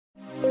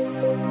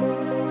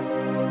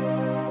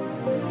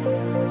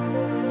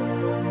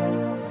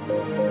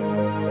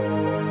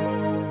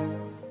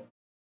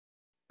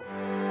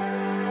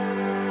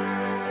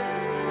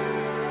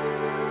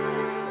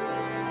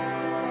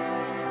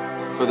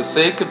the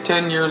sake of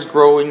 10 years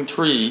growing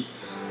tree,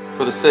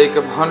 for the sake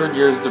of 100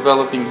 years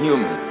developing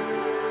human.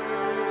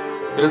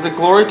 It is a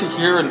glory to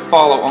hear and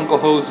follow Uncle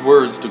Ho's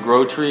words to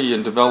grow tree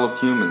and develop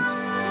humans.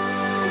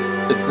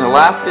 It's in the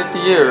last 50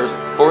 years,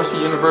 Forestry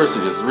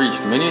University has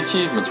reached many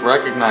achievements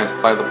recognized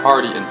by the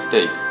party and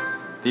state.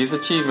 These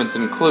achievements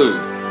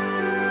include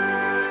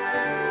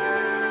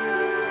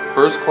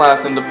First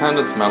Class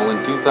Independence Medal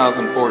in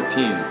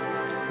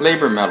 2014,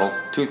 Labor Medal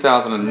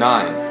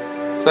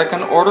 2009,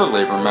 Second Order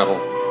Labor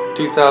Medal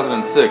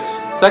 2006,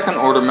 Second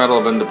Order Medal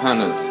of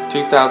Independence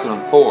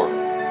 2004,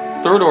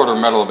 Third Order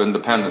Medal of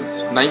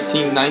Independence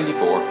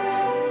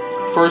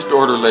 1994, First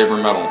Order Labor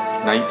Medal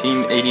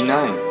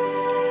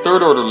 1989,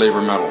 Third Order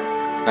Labor Medal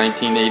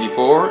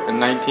 1984 and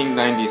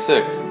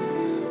 1996,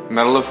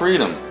 Medal of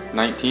Freedom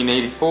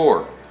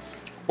 1984,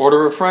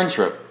 Order of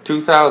Friendship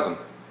 2000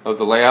 of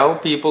the Lao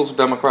People's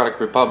Democratic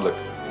Republic.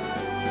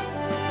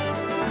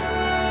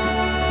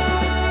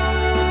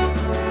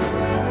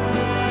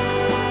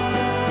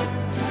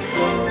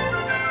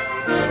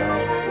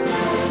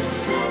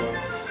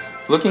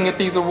 Looking at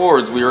these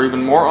awards, we are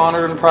even more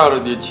honored and proud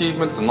of the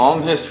achievements and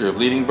long history of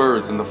leading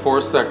birds in the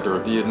forest sector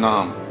of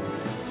Vietnam.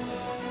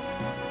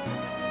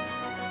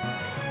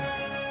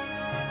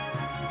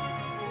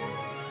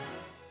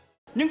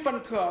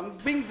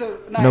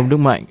 Nông Đức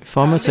Mạnh,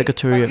 former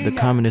Secretary of the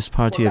Communist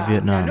Party of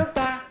Vietnam.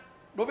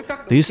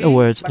 These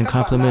awards and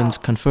compliments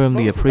confirm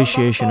the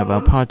appreciation of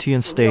our party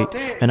and state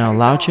and our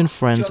Laotian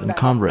friends and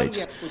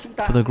comrades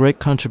for the great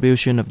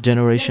contribution of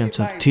generations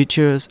of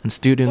teachers and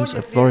students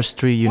of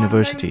Forestry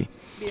University.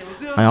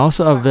 I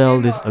also avail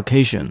this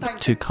occasion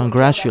to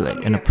congratulate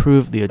and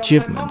approve the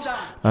achievements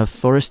of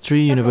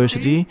Forestry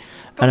University,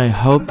 and I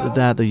hope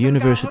that the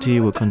university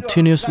will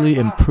continuously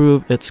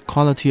improve its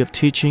quality of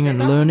teaching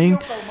and learning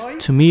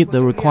to meet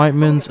the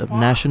requirements of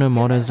national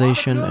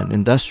modernization and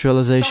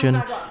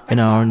industrialization in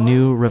our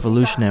new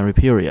revolutionary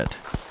period.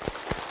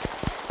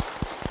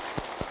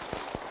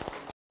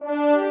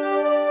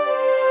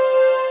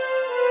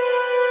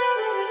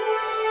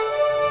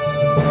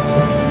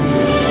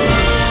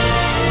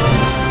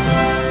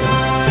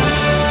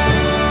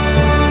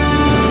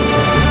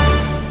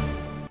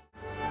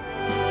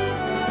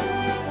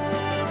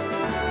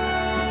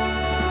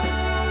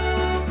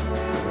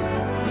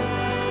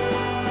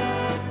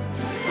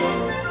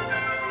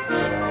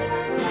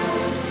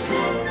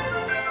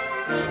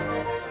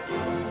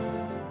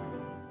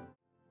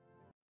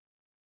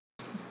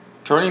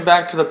 Turning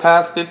back to the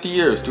past 50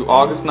 years to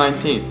August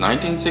 19,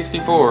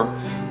 1964,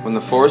 when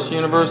the Forestry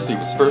University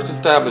was first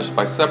established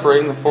by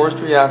separating the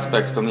forestry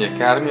aspects from the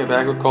Academy of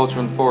Agriculture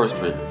and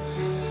Forestry.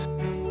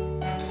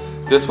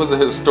 This was a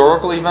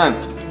historical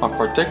event of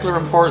particular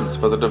importance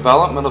for the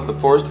development of the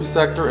forestry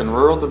sector and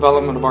rural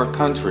development of our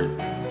country.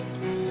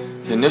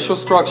 The initial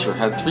structure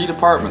had 3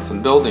 departments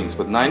and buildings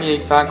with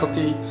 98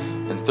 faculty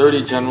and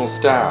 30 general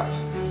staff.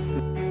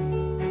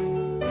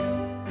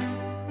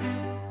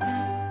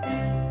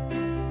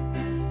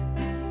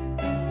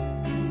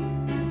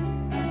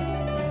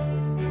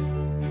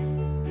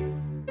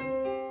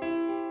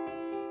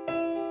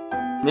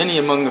 Many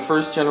among the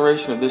first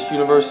generation of this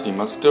university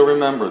must still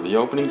remember the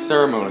opening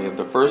ceremony of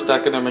the first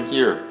academic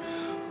year,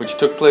 which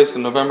took place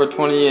on November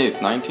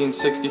 28,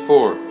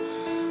 1964,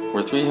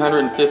 where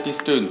 350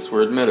 students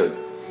were admitted.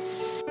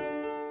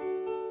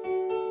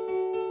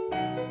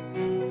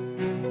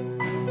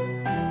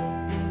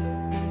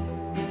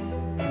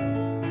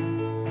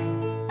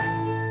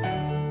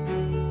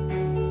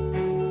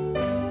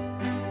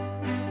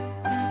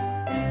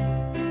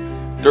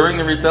 During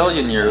the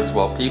rebellion years,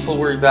 while people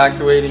were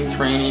evacuating,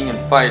 training,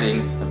 and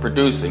fighting and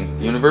producing,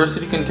 the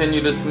university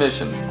continued its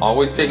mission,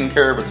 always taking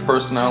care of its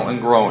personnel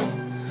and growing.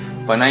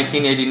 By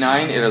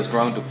 1989, it has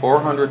grown to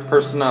 400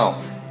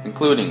 personnel,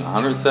 including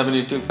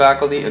 172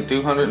 faculty and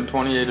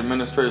 228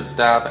 administrative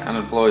staff and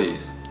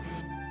employees.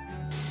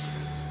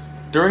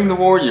 During the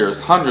war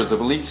years, hundreds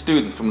of elite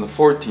students from the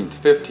 14th,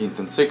 15th,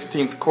 and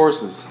 16th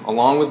courses,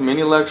 along with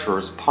many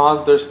lecturers,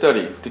 paused their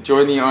study to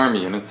join the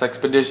Army in its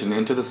expedition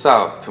into the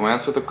South to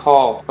answer the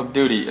call of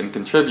duty and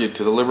contribute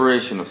to the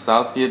liberation of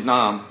South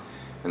Vietnam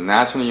and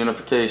national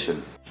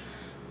unification.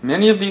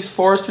 Many of these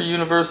Forestry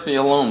University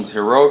alums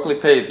heroically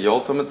paid the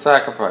ultimate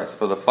sacrifice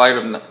for the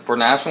fight for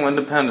national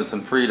independence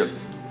and freedom.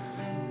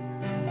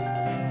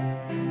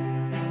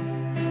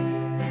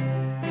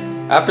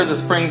 After the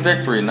Spring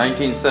Victory in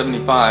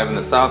 1975 and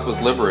the South was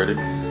liberated,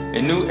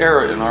 a new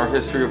era in our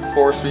history of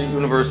Forestry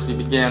University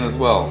began as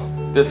well.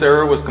 This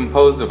era was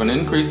composed of an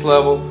increased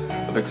level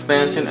of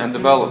expansion and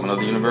development of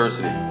the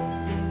university.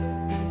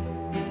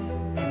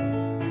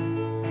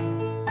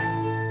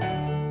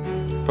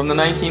 From the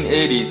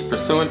 1980s,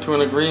 pursuant to an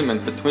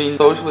agreement between the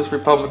Socialist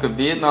Republic of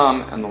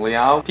Vietnam and the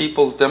Lao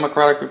People's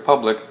Democratic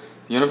Republic,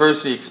 the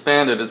university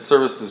expanded its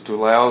services to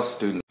Lao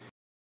students.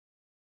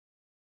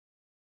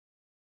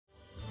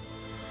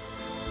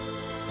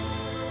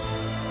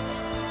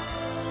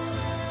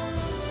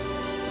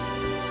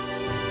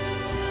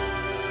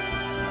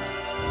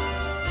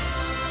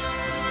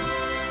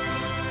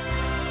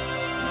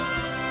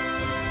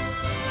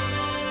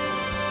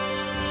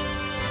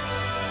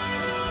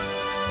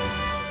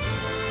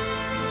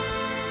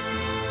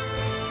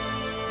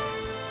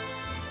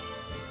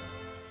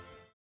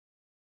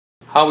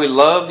 How we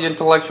love the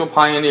intellectual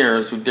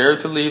pioneers who dared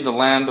to leave the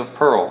land of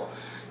pearl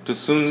to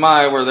Sun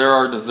Mai, where there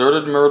are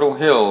deserted myrtle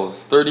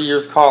hills, 30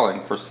 years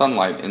calling for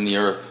sunlight in the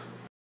earth.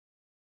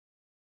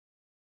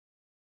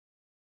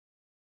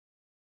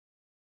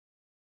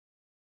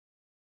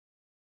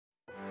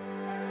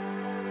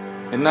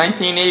 In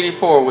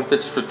 1984, with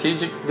its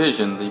strategic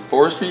vision, the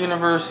Forestry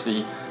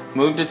University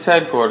moved its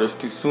headquarters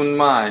to Sun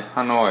Mai,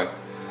 Hanoi.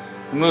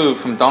 The move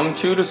from Dong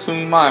Chu to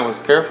Sun Mai was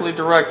carefully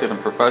directed and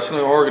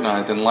professionally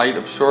organized in light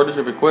of shortage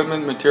of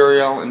equipment,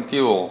 material, and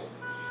fuel.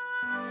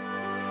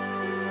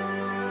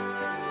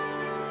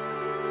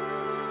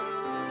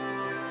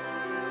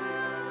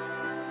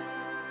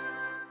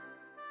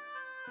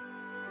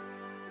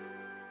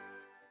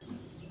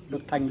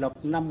 Được thành lập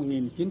năm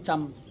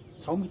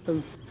 1964.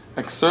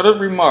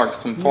 Excerpted remarks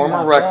from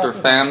former rector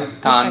Pham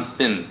Thanh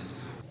Binh.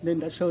 Nên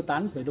đã sơ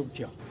tán về Đông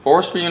Triều.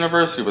 Forestry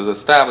University was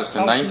established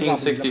in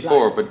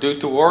 1964, but due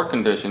to war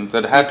conditions,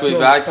 it had to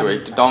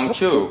evacuate to Dong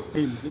Chu.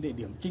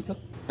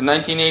 In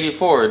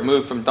 1984, it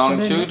moved from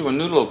Dong Chu to a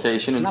new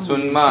location in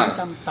Sun Mai.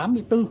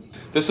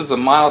 This is a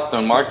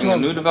milestone marking a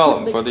new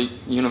development for the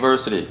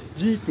university.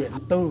 Di chuyển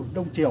từ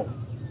Đông Triều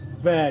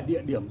về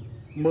địa điểm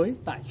mới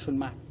tại Sun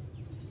Mai.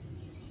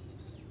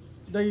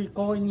 Đây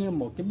coi như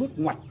một cái bước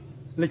ngoặt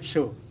lịch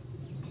sử,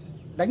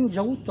 đánh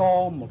dấu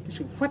cho một cái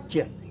sự phát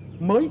triển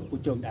mới của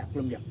trường Đại học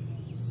Lâm nghiệp.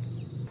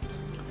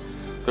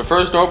 The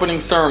first opening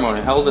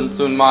ceremony held in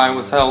Sun Mai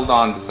was held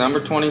on December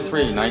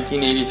 23,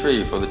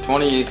 1983 for the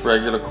 28th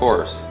regular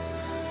course.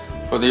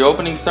 For the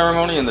opening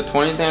ceremony and the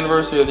 20th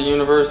anniversary of the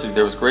university,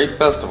 there was great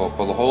festival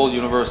for the whole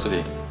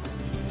university.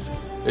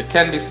 It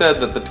can be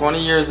said that the 20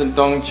 years in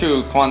Dong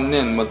Chu, Quang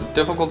Ninh was a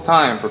difficult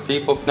time for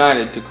people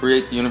united to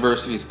create the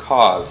university's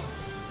cause.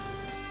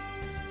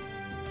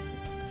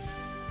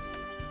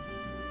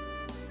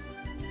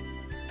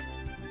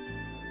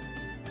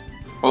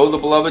 O the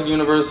beloved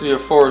University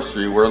of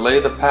Forestry, where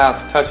lay the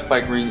paths touched by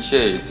green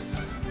shades.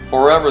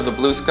 Forever the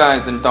blue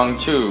skies in Dong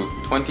Chu,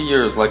 20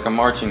 years like a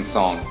marching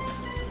song.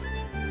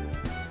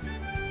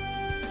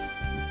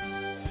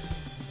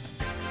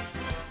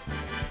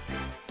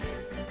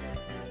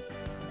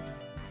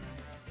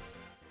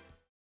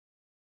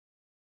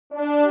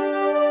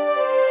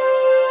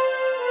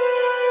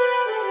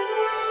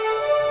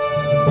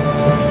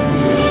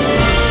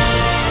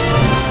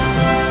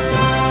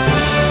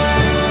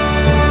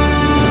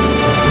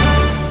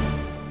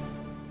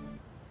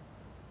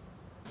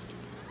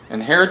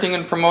 Inheriting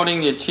and promoting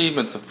the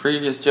achievements of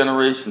previous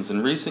generations,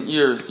 in recent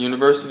years the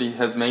university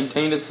has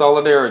maintained its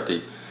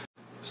solidarity,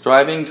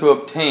 striving to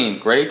obtain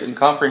great and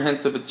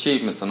comprehensive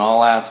achievements in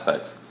all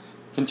aspects,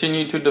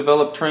 continue to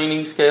develop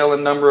training scale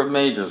and number of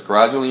majors,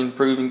 gradually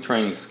improving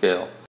training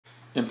scale,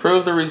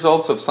 improve the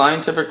results of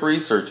scientific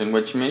research in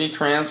which many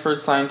transferred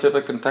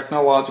scientific and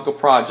technological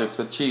projects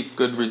achieved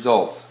good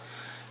results,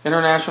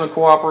 international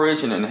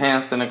cooperation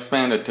enhanced and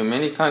expanded to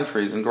many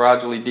countries and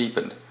gradually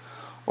deepened,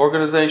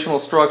 organizational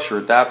structure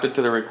adapted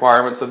to the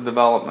requirements of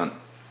development.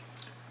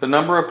 The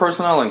number of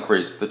personnel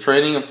increased, the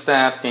training of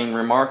staff gained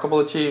remarkable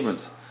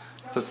achievements,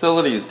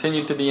 facilities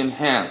continued to be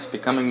enhanced,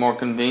 becoming more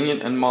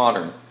convenient and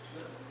modern.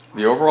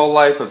 The overall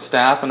life of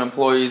staff and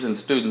employees and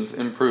students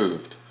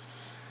improved.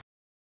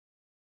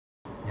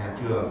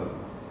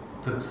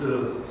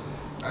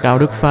 Cao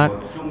Đức Phát,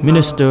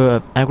 Minister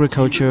of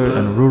Agriculture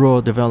and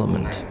Rural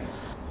Development.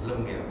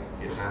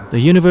 The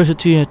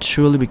university had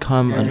truly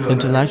become an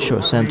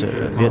intellectual center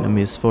of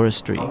Vietnamese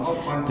forestry.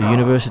 The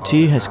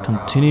university has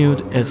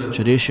continued its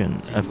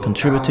tradition of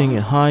contributing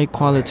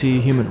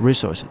high-quality human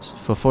resources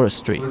for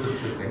forestry.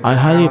 I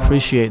highly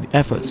appreciate the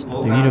efforts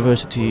of the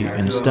university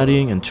in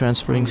studying and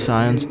transferring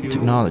science and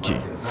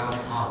technology.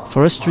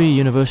 Forestry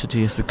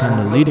University has become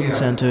the leading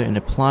center in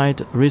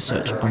applied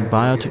research on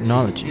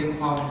biotechnology.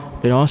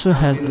 It also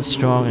has a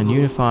strong and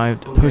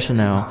unified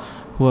personnel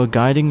who are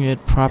guiding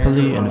it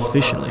properly and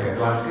efficiently.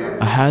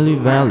 I highly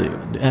value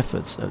the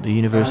efforts of the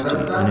university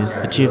and its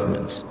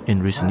achievements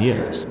in recent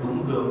years.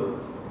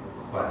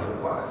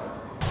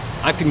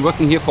 I've been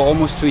working here for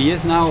almost 2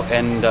 years now,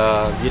 and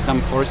Vietnam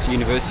Forestry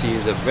University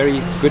is a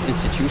very good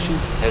institution,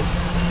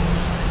 has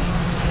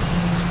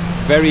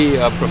very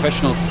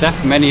professional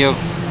staff. Many of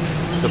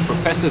the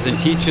professors and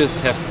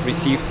teachers have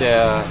received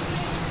their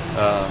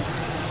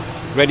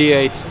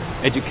graduate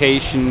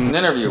education. An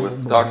interview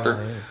with Dr.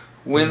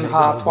 Nguyen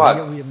Ha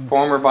Thuat,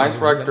 former Vice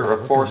Rector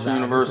of Forestry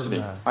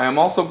University. I am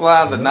also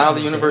glad that now the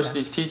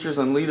university's teachers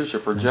and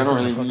leadership are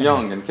generally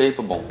young and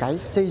capable.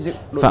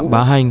 Phạm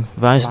Bá Hành,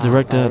 Vice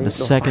Director of the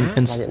second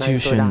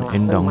institution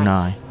in Dong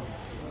Nai.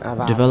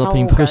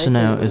 Developing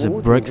personnel is a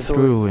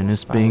breakthrough and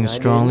is being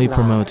strongly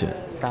promoted.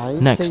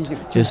 Next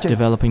is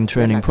developing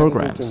training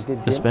programs,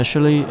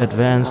 especially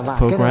advanced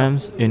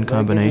programs in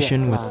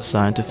combination with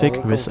scientific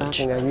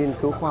research.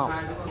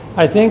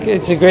 I think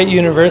it's a great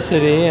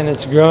university and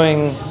it's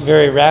growing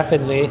very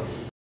rapidly.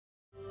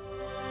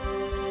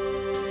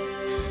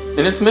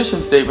 In its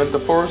mission statement, the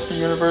Forestry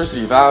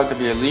University vowed to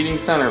be a leading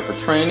center for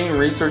training,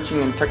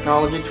 researching, and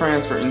technology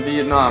transfer in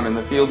Vietnam in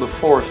the field of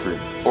forestry,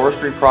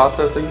 forestry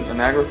processing,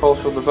 and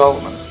agricultural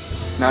development.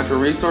 natural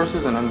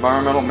resources and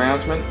environmental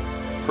management,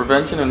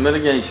 prevention and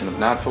mitigation of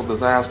natural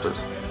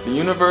disasters. The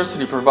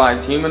university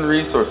provides human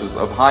resources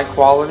of high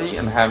quality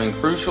and having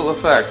crucial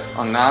effects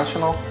on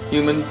national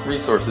human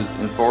resources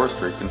in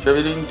forestry,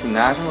 contributing to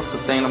national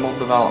sustainable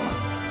development.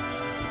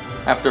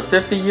 After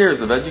 50 years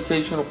of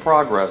educational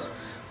progress,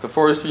 the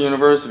Forestry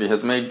University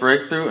has made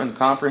breakthrough and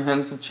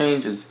comprehensive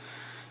changes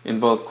in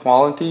both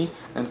quality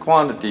and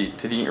quantity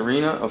to the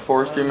arena of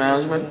forestry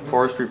management,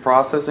 forestry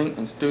processing,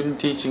 and student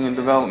teaching and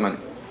development.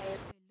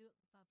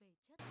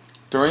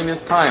 During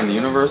this time, the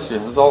university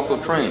has also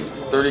trained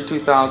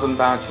 32,000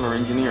 bachelor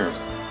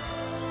engineers,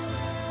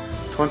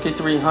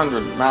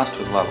 2,300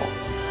 master's level,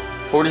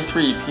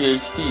 43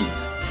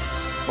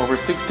 PhDs, over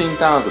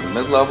 16,000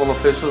 mid-level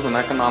officials and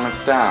economic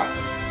staff.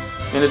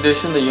 In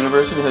addition, the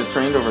university has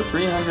trained over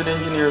 300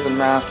 engineers and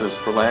masters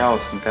for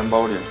Laos and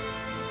Cambodia.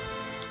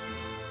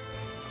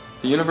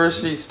 The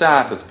university's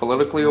staff is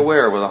politically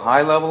aware with a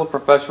high level of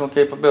professional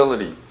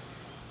capability.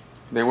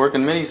 They work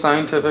in many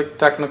scientific,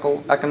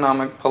 technical,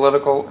 economic,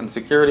 political, and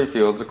security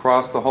fields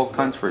across the whole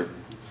country.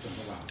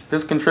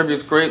 This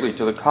contributes greatly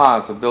to the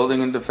cause of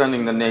building and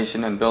defending the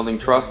nation and building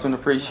trust and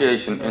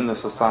appreciation in the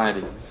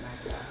society.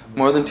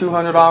 More than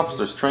 200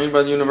 officers trained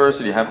by the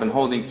university have been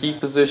holding key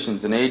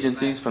positions in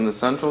agencies from the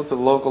central to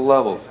the local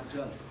levels.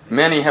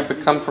 Many have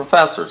become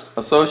professors,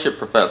 associate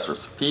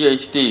professors,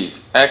 PhDs,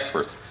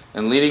 experts,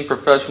 and leading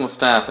professional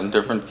staff in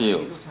different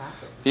fields.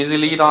 These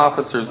elite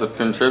officers have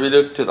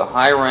contributed to the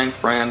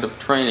high-ranked brand of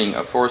training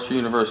of Forestry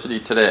University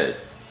today.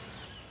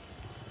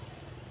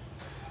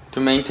 To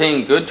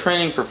maintain good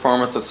training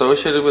performance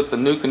associated with the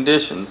new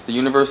conditions, the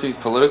university's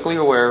politically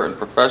aware and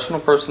professional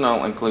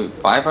personnel include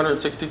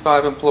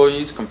 565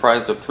 employees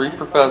comprised of 3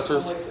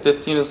 professors,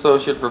 15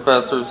 associate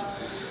professors,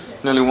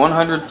 nearly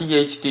 100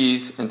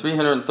 PhDs, and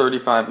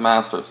 335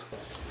 masters.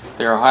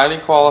 They are highly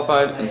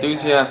qualified,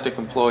 enthusiastic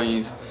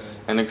employees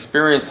and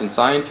experienced in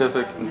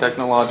scientific and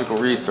technological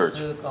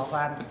research.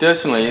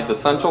 Additionally, the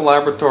central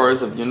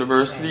laboratories of the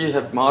university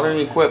have modern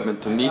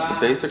equipment to meet the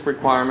basic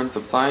requirements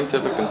of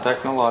scientific and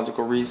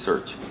technological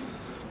research.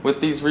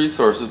 With these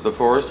resources, the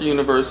Forestry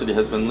University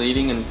has been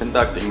leading and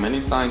conducting many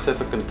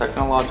scientific and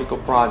technological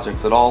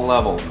projects at all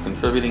levels,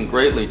 contributing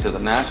greatly to the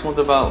national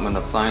development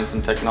of science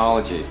and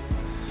technology.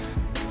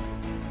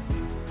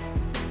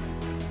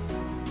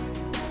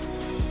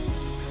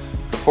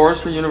 The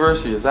Forestry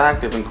University is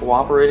active in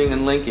cooperating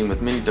and linking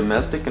with many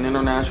domestic and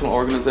international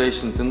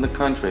organizations in the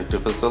country to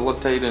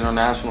facilitate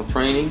international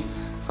training,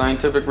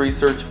 scientific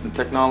research, and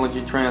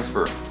technology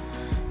transfer.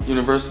 The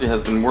university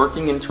has been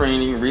working in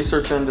training,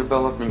 research, and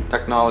developing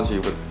technology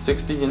with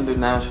 60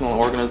 international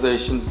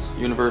organizations,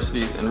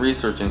 universities, and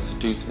research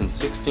institutes in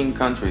 16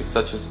 countries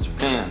such as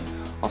Japan,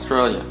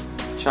 Australia,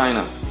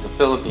 China, the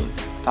Philippines,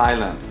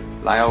 Thailand,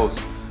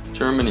 Laos,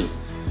 Germany,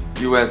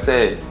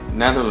 USA,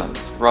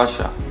 Netherlands,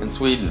 Russia, and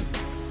Sweden.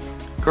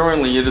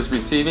 Currently, it is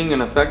receiving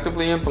and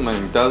effectively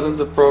implementing dozens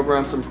of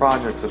programs and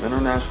projects of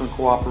international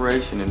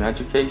cooperation in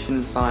education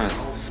and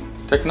science.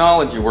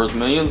 Technology worth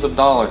millions of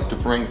dollars to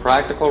bring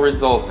practical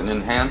results in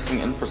enhancing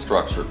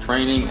infrastructure,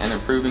 training, and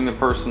improving the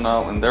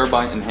personnel, and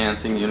thereby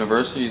enhancing the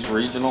university's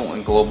regional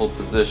and global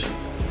position.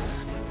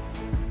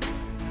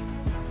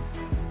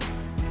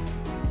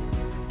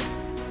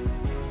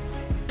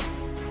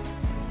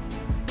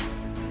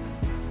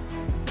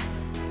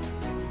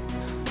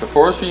 The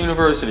Forestry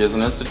University is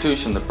an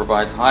institution that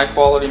provides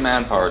high-quality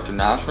manpower to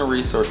national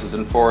resources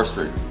in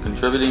forestry,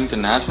 contributing to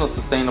national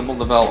sustainable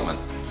development.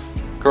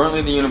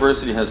 Currently, the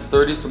university has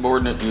 30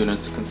 subordinate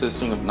units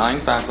consisting of 9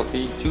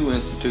 faculty, 2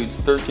 institutes,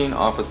 13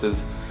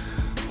 offices,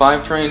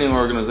 5 training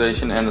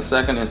organizations, and the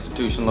second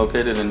institution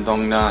located in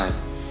Dong Nai.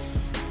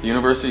 The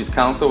university's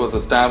council was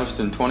established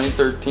in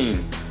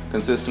 2013,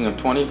 consisting of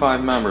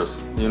 25 members.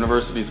 The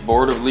university's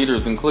board of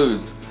leaders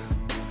includes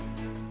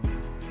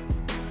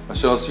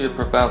Associate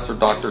Professor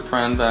Dr.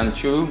 Tran Van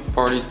Chu,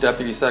 Party's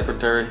Deputy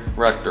Secretary,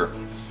 Rector.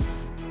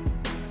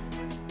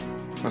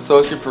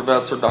 Associate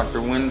Professor Dr.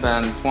 Nguyen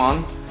Van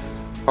Thuan,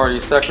 Party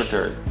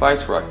Secretary,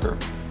 Vice Rector.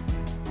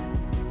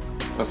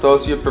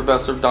 Associate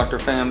Professor Dr.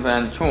 Pham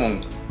Van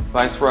Chung,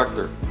 Vice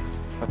Rector.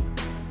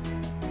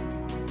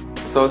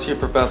 Associate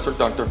Professor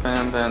Dr.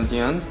 Pham Van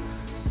Dien,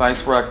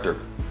 Vice Rector.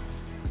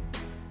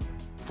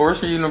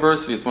 Forestry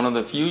University is one of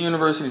the few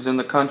universities in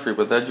the country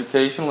with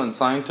educational and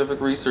scientific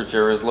research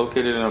areas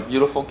located in a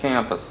beautiful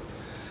campus.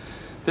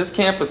 This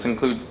campus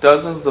includes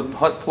dozens of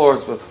hut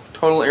floors with a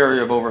total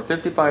area of over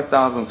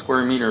 55,000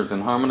 square meters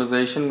in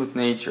harmonization with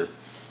nature.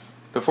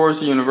 The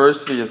Forestry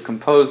University is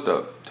composed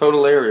of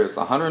total areas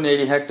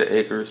 180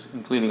 hecta-acres,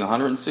 including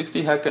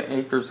 160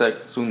 hecta-acres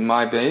at Sun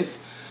Mai Base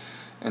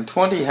and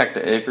 20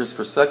 hecta-acres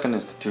for second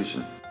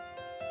institution.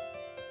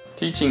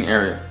 Teaching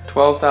area,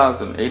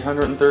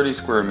 12,830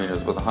 square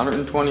meters with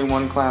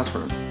 121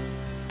 classrooms.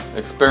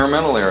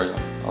 Experimental area,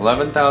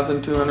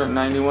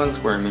 11,291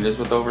 square meters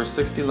with over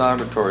 60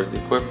 laboratories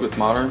equipped with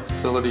modern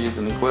facilities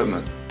and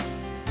equipment.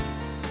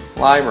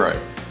 Library,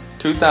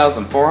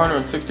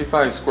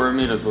 2,465 square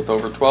meters with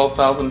over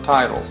 12,000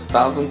 titles,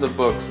 thousands of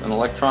books, and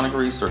electronic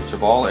research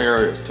of all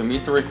areas to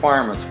meet the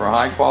requirements for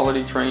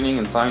high-quality training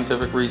and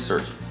scientific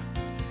research.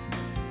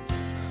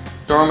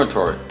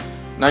 Dormitory,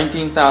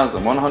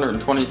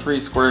 19,123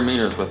 square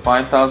meters with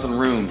 5,000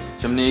 rooms,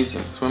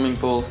 gymnasiums, swimming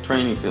pools,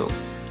 training fields.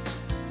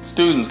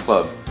 Students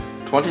Club,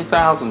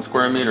 20,000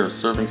 square meters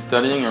serving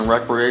studying and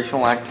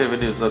recreational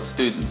activities of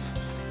students.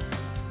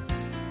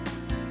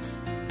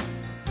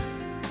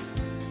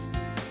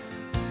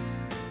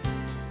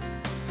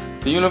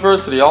 The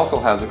university also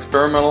has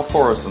experimental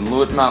forests in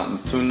Luet Mountain,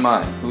 Tsuen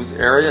Mai, whose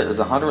area is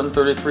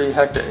 133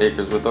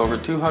 hecta-acres with over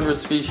 200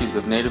 species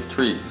of native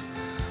trees.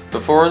 The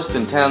forest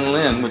in Tan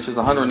Lin, which is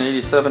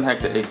 187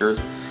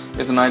 hecta-acres,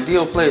 is an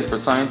ideal place for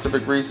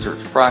scientific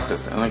research,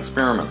 practice, and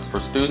experiments for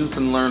students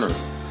and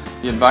learners.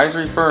 The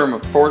advisory firm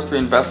of Forestry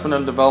Investment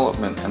and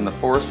Development and the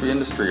forestry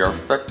industry are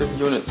effective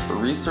units for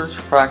research,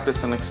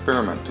 practice, and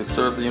experiment to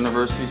serve the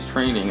university's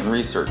training and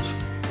research.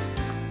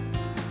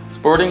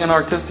 Sporting and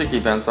artistic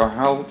events are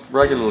held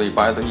regularly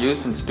by the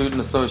youth and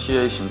student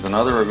associations and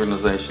other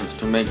organizations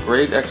to make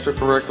great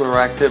extracurricular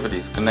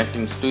activities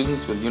connecting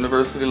students with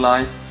university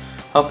life,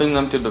 helping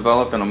them to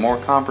develop in a more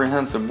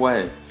comprehensive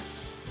way.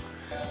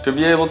 To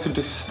be able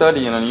to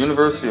study in a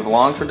university of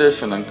long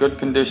tradition and good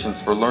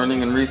conditions for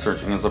learning and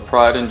researching is a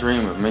pride and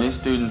dream of many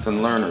students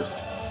and learners.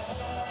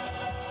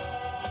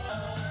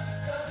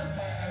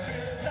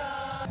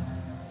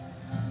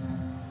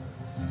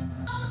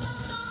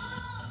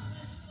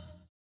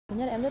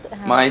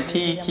 My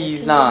T.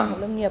 Ki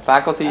Lan,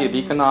 Faculty of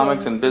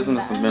Economics and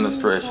Business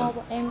Administration.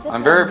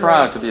 I'm very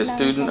proud to be a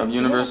student of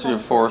University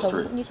of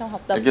Forestry.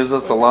 It gives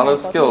us a lot of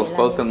skills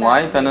both in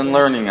life and in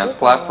learning as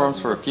platforms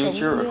for a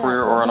future, a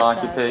career, or an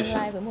occupation.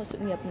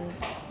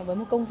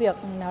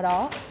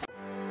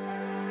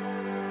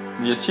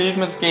 The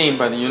achievements gained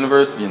by the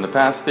university in the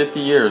past 50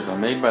 years are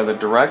made by the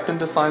direct and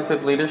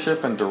decisive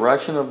leadership and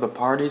direction of the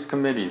party's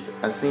committees,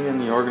 as seen in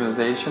the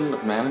organization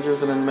of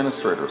managers and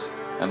administrators,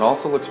 and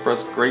also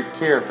express great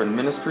care for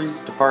ministries,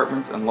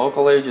 departments, and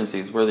local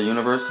agencies where the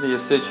university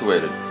is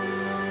situated.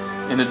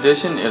 In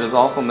addition, it is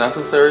also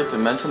necessary to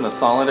mention the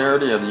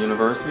solidarity of the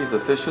university's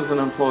officials and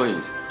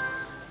employees.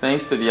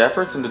 Thanks to the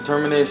efforts and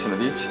determination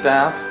of each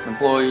staff,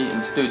 employee,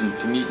 and student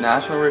to meet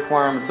national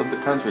requirements of the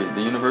country,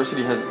 the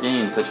university has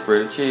gained such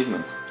great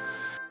achievements.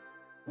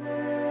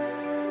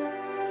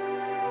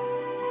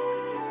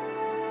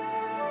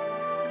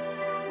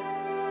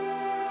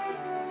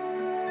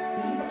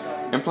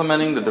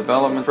 Implementing the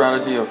development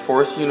strategy of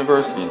Forestry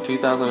University in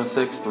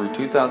 2006 through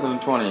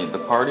 2020, the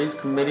parties,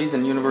 committees,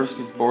 and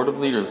university's board of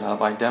leaders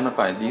have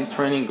identified these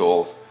training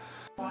goals.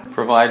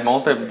 Provide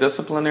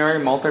multidisciplinary,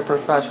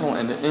 multi-professional,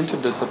 and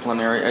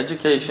interdisciplinary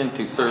education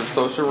to serve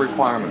social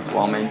requirements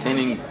while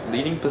maintaining the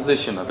leading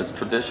position of its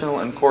traditional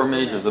and core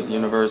majors of the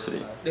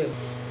university.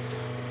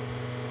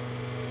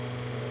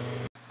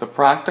 The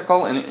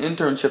practical and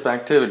internship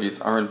activities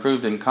are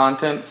improved in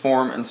content,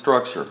 form, and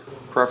structure.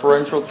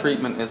 Preferential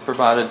treatment is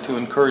provided to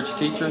encourage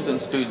teachers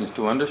and students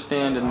to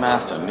understand and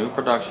master new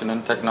production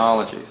and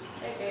technologies.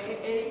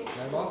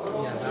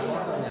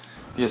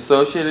 The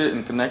associated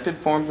and connected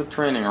forms of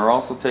training are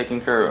also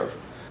taken care of.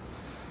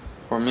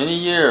 For many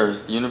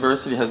years, the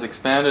university has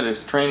expanded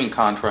its training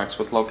contracts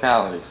with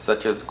localities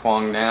such as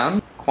Quang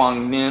Nam,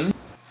 Quang Ninh,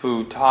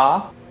 Phu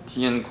Ta,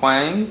 Tien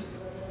Quang,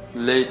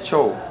 Lê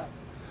Châu.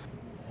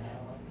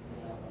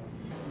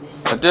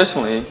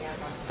 Additionally,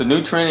 the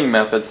new training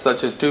methods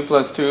such as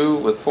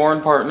 2+2 with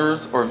foreign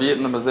partners or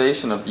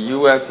Vietnamization of the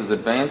U.S.'s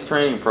advanced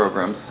training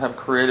programs have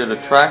created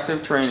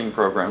attractive training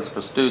programs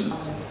for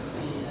students.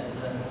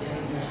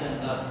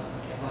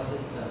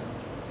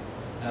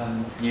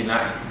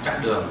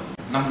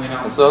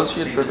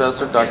 Associate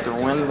Professor Dr.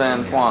 Nguyen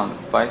Van Thuan,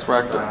 Vice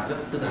Rector.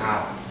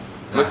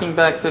 Looking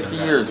back 50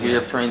 years, we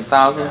have trained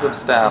thousands of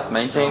staff,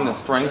 maintained the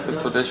strength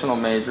of traditional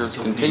majors,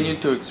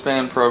 continued to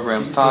expand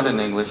programs taught in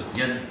English,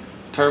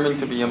 determined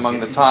to be among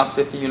the top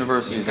 50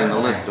 universities in the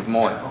list of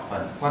MOI.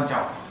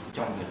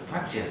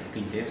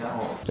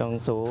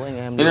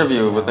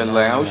 Interview with a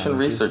Laotian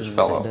research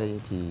fellow.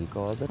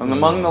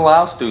 Among the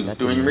Lao students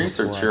doing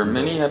research here,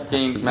 many have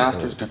gained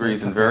master's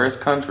degrees in various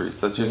countries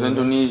such as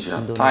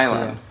Indonesia,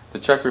 Thailand, the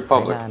Czech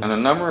Republic, and a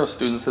number of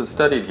students have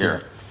studied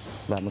here.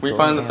 We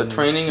find that the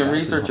training and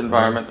research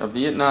environment of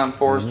Vietnam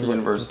Forestry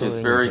University is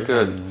very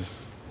good,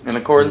 in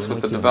accordance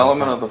with the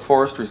development of the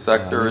forestry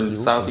sector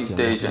in Southeast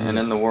Asia and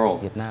in the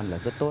world.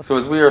 So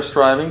as we are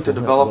striving to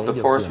develop the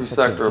forestry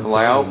sector of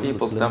Lao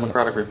People's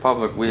Democratic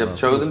Republic, we have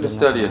chosen to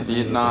study at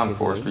Vietnam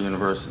Forestry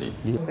University.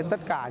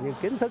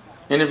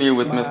 Interview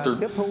with Mr.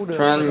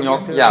 Tran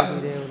Ngoc Yap,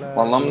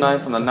 alumni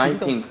from the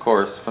 19th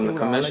course from the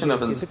Commission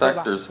of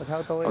Inspectors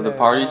of the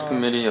Party's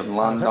Committee of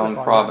Lan Dong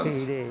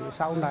Province.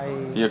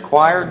 The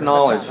acquired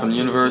knowledge from the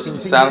university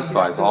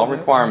satisfies all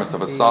requirements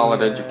of a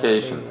solid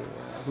education.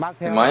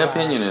 In my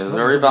opinion, it is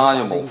very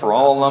valuable for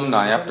all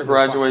alumni after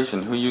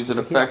graduation who use it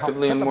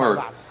effectively in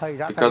work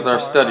because our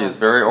study is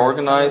very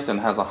organized and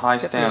has a high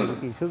standard.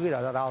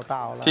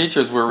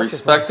 Teachers were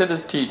respected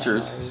as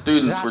teachers,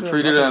 students were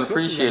treated and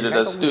appreciated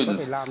as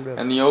students,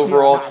 and the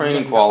overall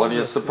training quality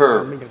is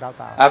superb.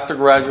 After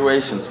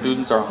graduation,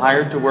 students are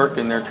hired to work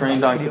in their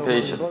trained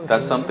occupation.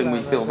 That's something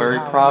we feel very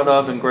proud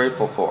of and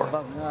grateful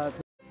for.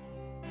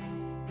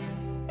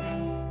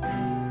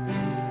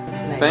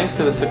 Thanks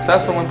to the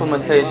successful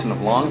implementation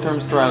of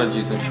long-term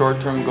strategies and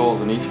short-term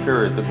goals in each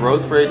period, the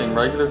growth rate in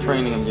regular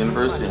training of the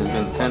university has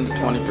been 10 to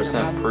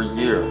 20% per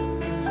year.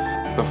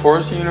 The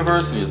Forestry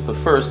University is the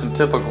first and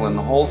typical in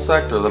the whole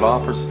sector that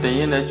offers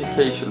stay-in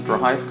education for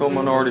high school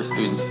minority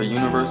students for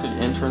university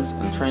entrance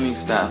and training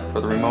staff for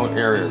the remote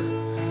areas.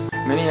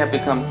 Many have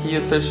become key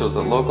officials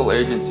at local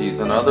agencies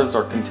and others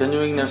are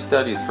continuing their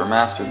studies for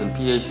master's and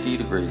PhD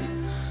degrees.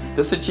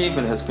 This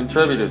achievement has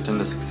contributed to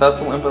the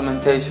successful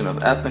implementation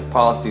of ethnic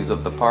policies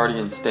of the party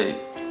and state.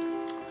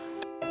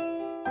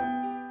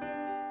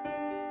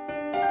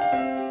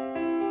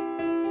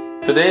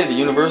 Today, the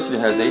university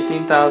has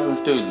 18,000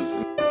 students,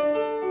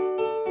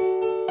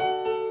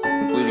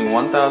 including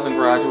 1,000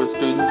 graduate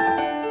students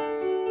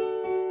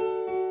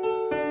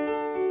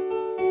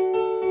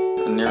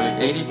and nearly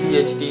 80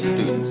 PhD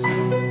students,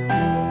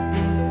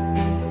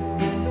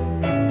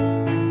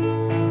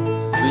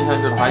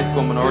 300 high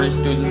school minority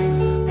students,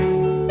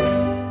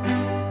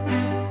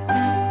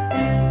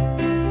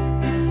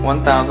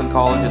 1,000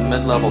 college and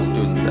mid-level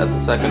students at the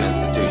second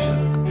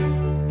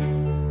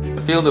institution.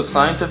 The field of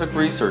scientific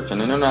research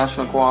and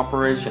international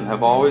cooperation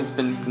have always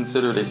been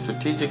considered a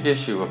strategic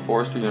issue of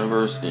Forestry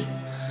University.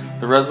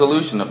 The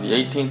resolution of the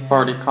 18th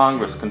Party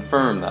Congress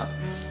confirmed that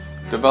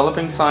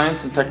developing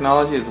science and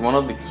technology is one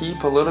of the key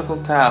political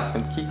tasks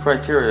and key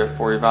criteria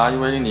for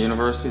evaluating the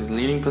university's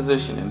leading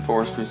position in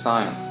forestry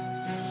science.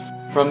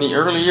 From the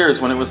early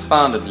years when it was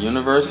founded, the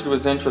university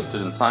was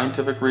interested in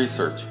scientific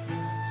research.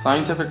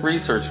 Scientific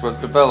research was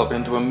developed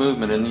into a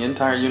movement in the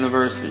entire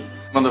university.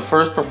 One of the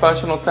first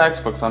professional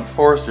textbooks on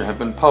forestry have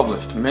been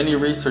published. Many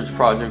research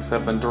projects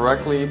have been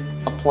directly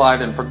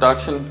applied in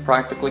production,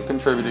 practically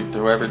contributing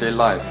to everyday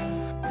life.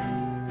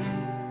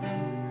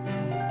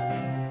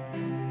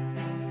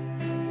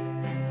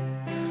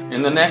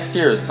 In the next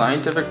years,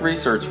 scientific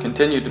research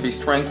continued to be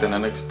strengthened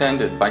and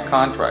extended by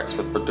contracts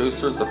with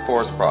producers of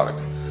forest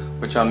products,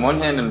 which on one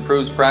hand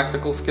improves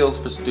practical skills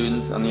for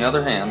students, on the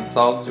other hand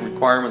solves the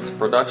requirements of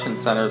production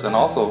centers and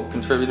also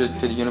contributed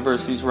to the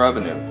university's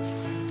revenue.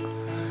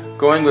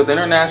 Going with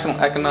international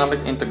economic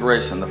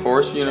integration, the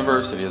Forestry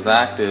University is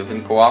active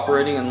in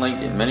cooperating and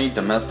linking many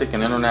domestic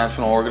and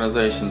international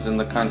organizations in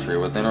the country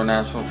with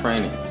international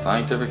training,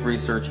 scientific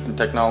research, and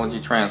technology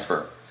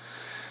transfer.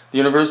 The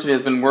university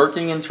has been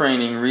working and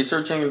training,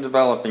 researching, and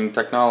developing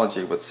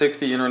technology with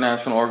 60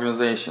 international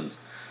organizations,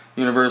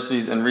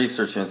 universities and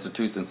research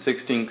institutes in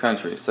 16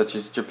 countries such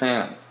as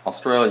Japan,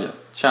 Australia,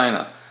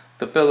 China,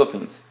 the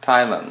Philippines,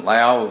 Thailand,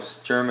 Laos,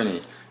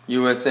 Germany,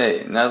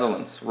 USA,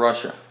 Netherlands,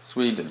 Russia,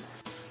 Sweden.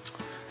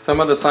 Some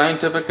of the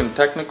scientific and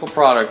technical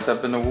products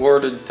have been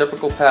awarded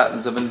typical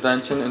patents of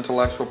invention,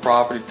 intellectual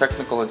property,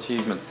 technical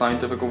achievement,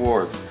 scientific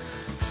awards,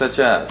 such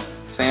as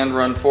Sand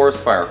Run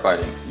Forest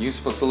Firefighting,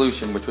 Useful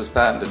Solution, which was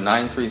patented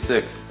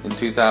 936 in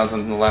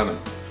 2011.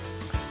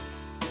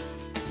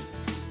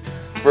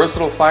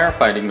 Versatile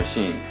Firefighting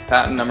Machine,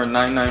 patent number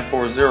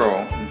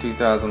 9940 in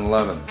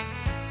 2011.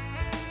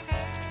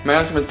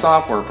 Management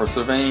Software for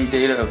Surveying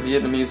Data of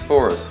Vietnamese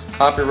Forests,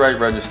 Copyright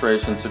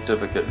Registration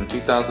Certificate in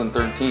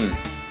 2013.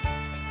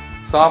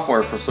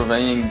 Software for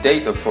Surveying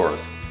Data of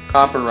Forests,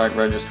 Copyright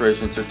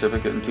Registration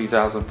Certificate in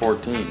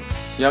 2014.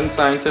 Young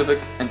Scientific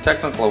and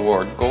Technical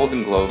Award,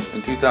 Golden Globe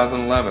in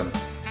 2011.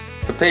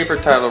 The paper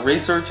titled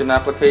Research and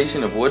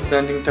Application of Wood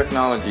Bending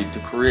Technology to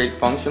Create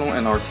Functional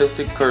and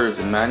Artistic Curves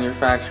in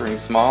Manufacturing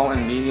Small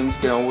and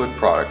Medium-Scale Wood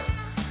Products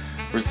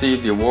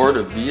received the award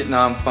of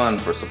Vietnam Fund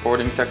for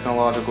Supporting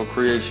Technological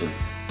Creation,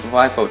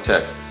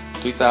 VIFOTech,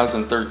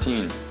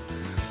 2013.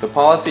 The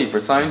policy for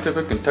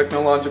scientific and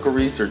technological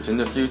research in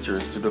the future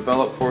is to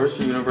develop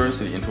Forestry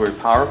University into a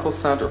powerful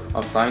center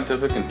of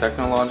scientific and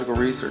technological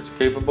research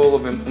capable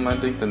of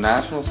implementing the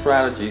national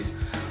strategies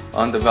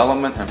on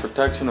development and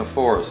protection of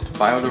forest,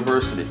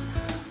 biodiversity,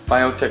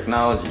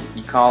 biotechnology,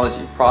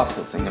 ecology,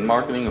 processing and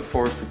marketing of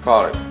forestry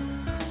products,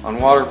 on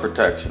water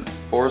protection,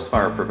 forest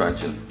fire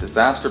prevention,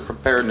 disaster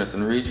preparedness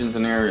in regions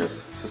and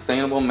areas,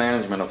 sustainable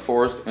management of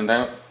forest and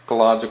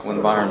ecological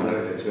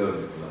environment.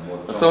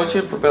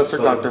 Associate Professor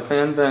Dr.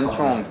 Phan Van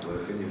Trong,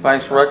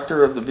 Vice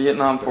Rector of the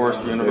Vietnam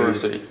Forestry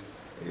University.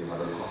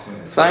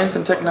 Science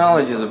and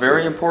technology is a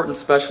very important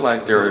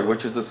specialized area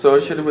which is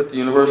associated with the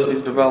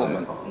university's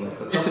development.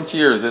 In recent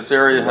years, this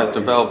area has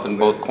developed in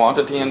both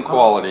quantity and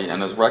quality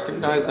and is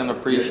recognized and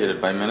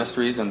appreciated by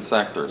ministries and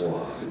sectors.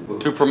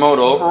 To promote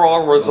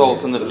overall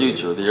results in the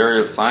future, the area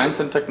of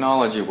science and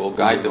technology will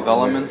guide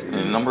developments in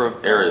a number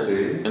of areas.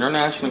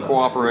 International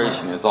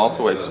cooperation is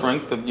also a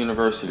strength of the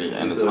university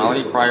and is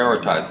highly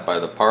prioritized by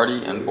the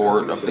party and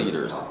board of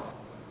leaders.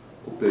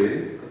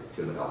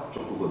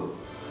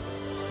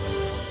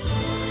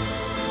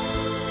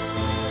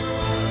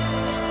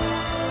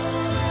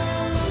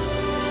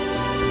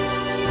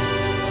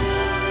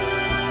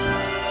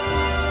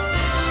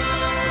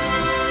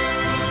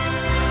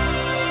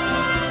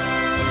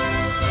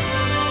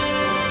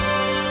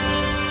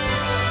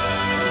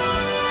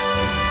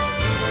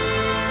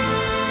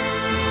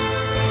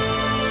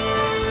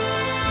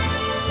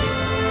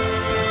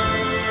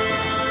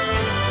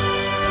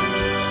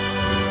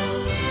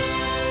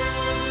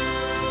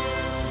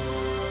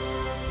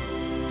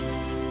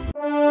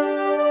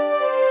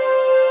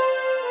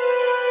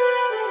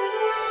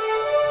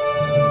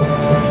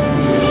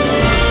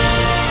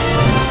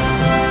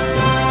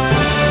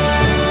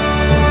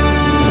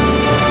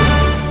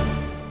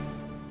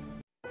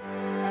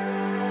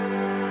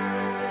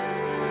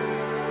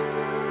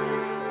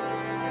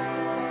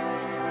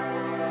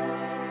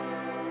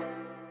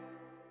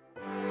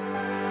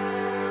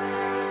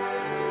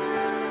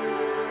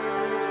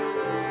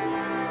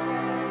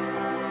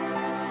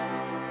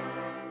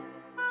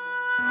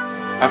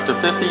 After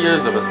 50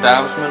 years of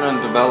establishment and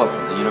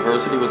development, the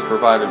university was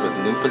provided with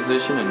new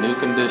position and new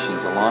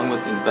conditions, along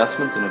with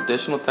investments in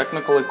additional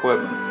technical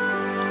equipment.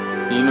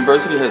 The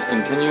university has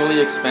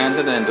continually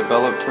expanded and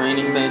developed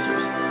training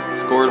majors,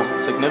 scored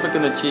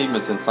significant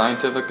achievements in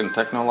scientific and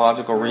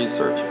technological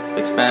research,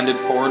 expanded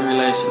foreign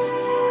relations,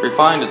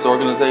 refined its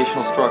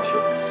organizational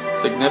structure,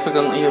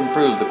 significantly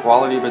improved the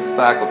quality of its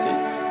faculty,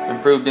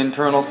 improved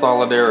internal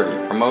solidarity,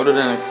 promoted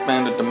and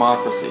expanded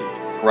democracy,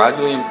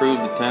 gradually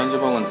improved the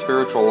tangible and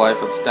spiritual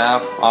life of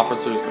staff,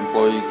 officers,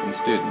 employees, and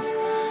students.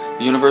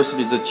 The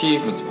university's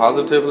achievements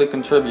positively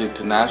contribute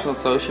to national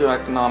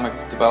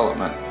socioeconomic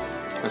development,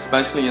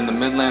 especially in the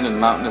midland and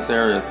mountainous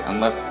areas,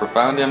 and left a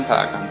profound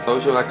impact on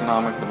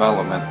socioeconomic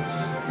development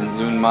in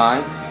Zun Mai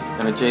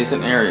and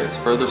adjacent areas,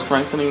 further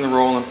strengthening the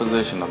role and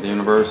position of the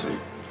university.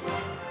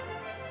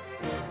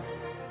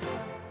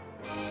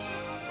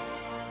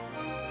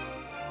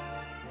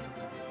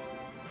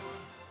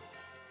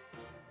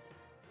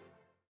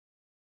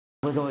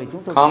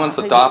 Comments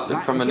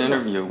adopted from an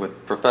interview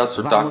with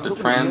Professor Dr.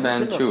 Tran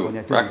Van Chu,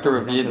 Rector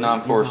of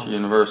Vietnam Forestry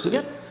University.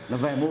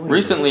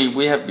 Recently,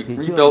 we have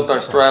rebuilt our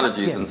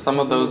strategies, and some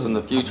of those in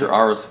the future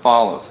are as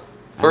follows.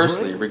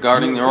 Firstly,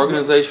 regarding the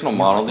organizational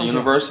model, the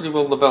university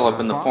will develop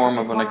in the form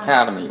of an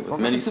academy with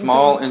many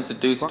small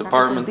institutes,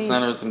 departments,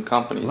 centers, and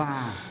companies.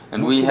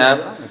 And we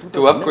have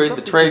to upgrade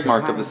the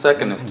trademark of the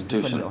second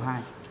institution.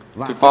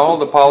 To follow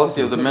the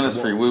policy of the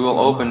ministry, we will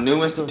open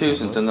new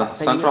institutions in the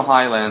Central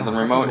Highlands and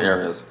remote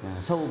areas.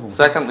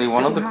 Secondly,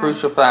 one of the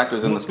crucial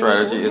factors in the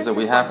strategy is that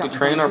we have to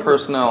train our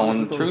personnel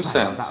in the true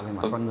sense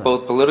of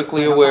both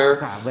politically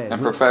aware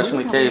and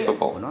professionally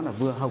capable.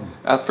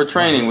 As for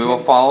training, we will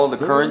follow the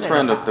current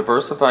trend of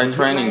diversified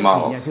training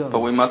models, but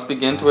we must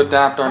begin to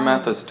adapt our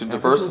methods to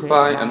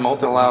diversify and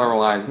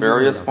multilateralize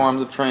various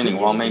forms of training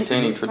while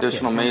maintaining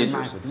traditional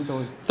majors.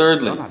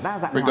 Thirdly,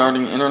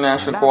 regarding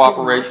international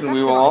cooperation,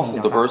 we will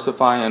also diversify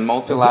and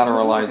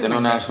multilateralize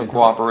international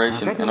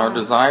cooperation, and our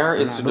desire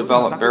is to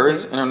develop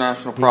various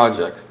international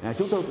projects.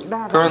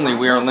 Currently,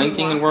 we are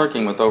linking and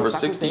working with over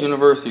 60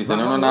 universities and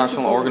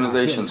international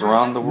organizations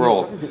around the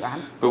world,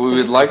 but we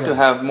would like to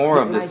have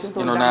more of this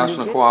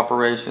international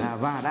cooperation.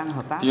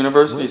 The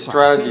university's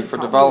strategy for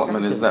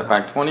development is that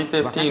by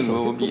 2015 we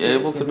will be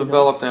able to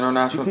develop the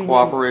international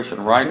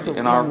cooperation right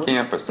in our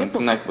campus and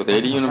connect with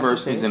 80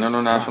 universities and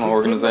international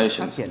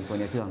organizations.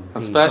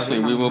 Especially,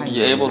 we will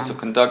be able to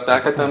conduct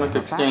academic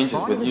exchanges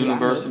with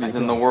universities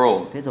in the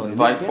world,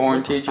 invite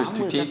foreign teachers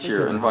to teach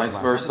here, and vice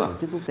versa.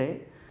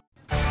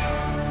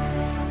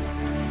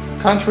 The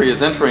country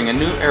is entering a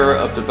new era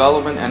of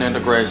development and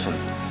integration.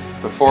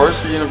 The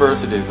Forestry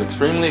University is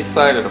extremely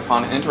excited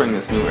upon entering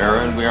this new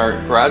era, and we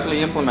are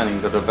gradually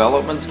implementing the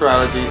development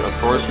strategy of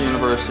Forestry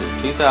University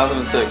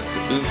 2006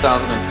 to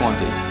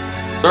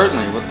 2020.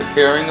 Certainly, with the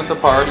caring of the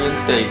party and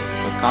state,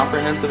 with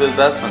comprehensive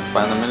investments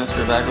by the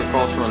Ministry of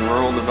Agriculture and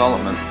Rural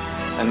Development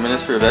and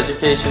Ministry of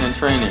Education and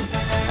Training,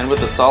 and with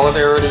the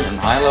solidarity and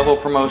high-level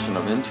promotion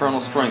of internal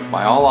strength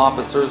by all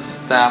officers,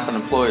 staff, and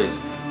employees,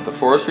 the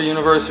Forestry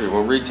University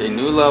will reach a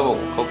new level,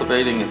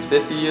 cultivating its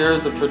 50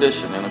 years of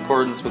tradition in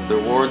accordance with the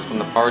awards from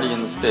the party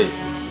and the state.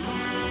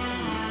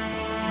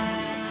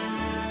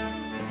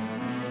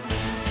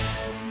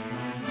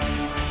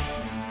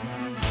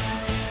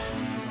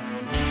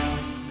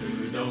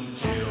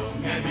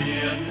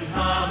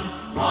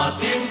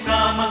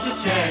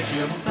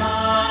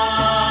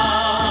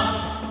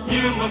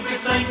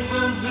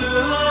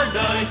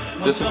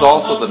 This is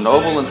also the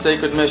noble and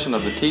sacred mission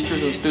of the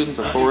teachers and students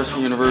of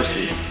Forestry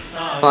University,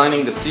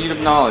 planting the seed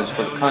of knowledge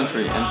for the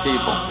country and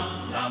people.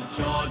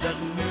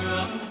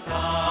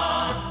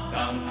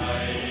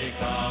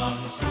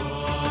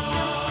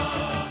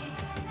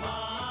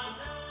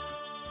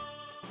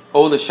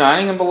 Oh, the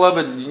shining and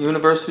beloved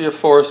University of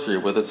Forestry,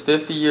 with its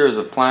 50 years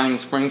of planting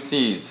spring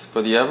seeds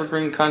for the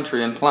evergreen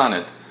country and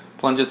planet,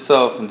 plunge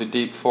itself into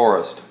deep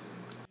forest.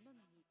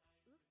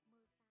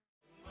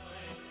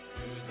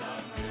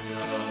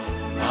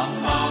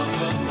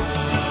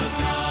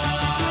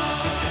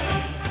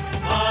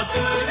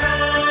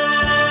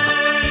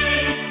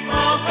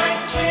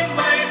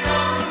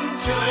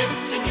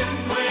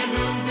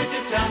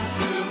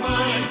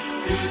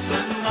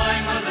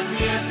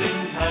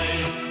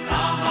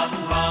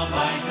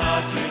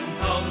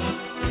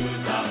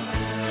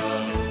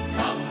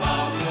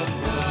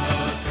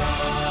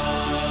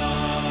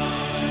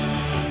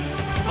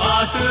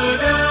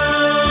 Từ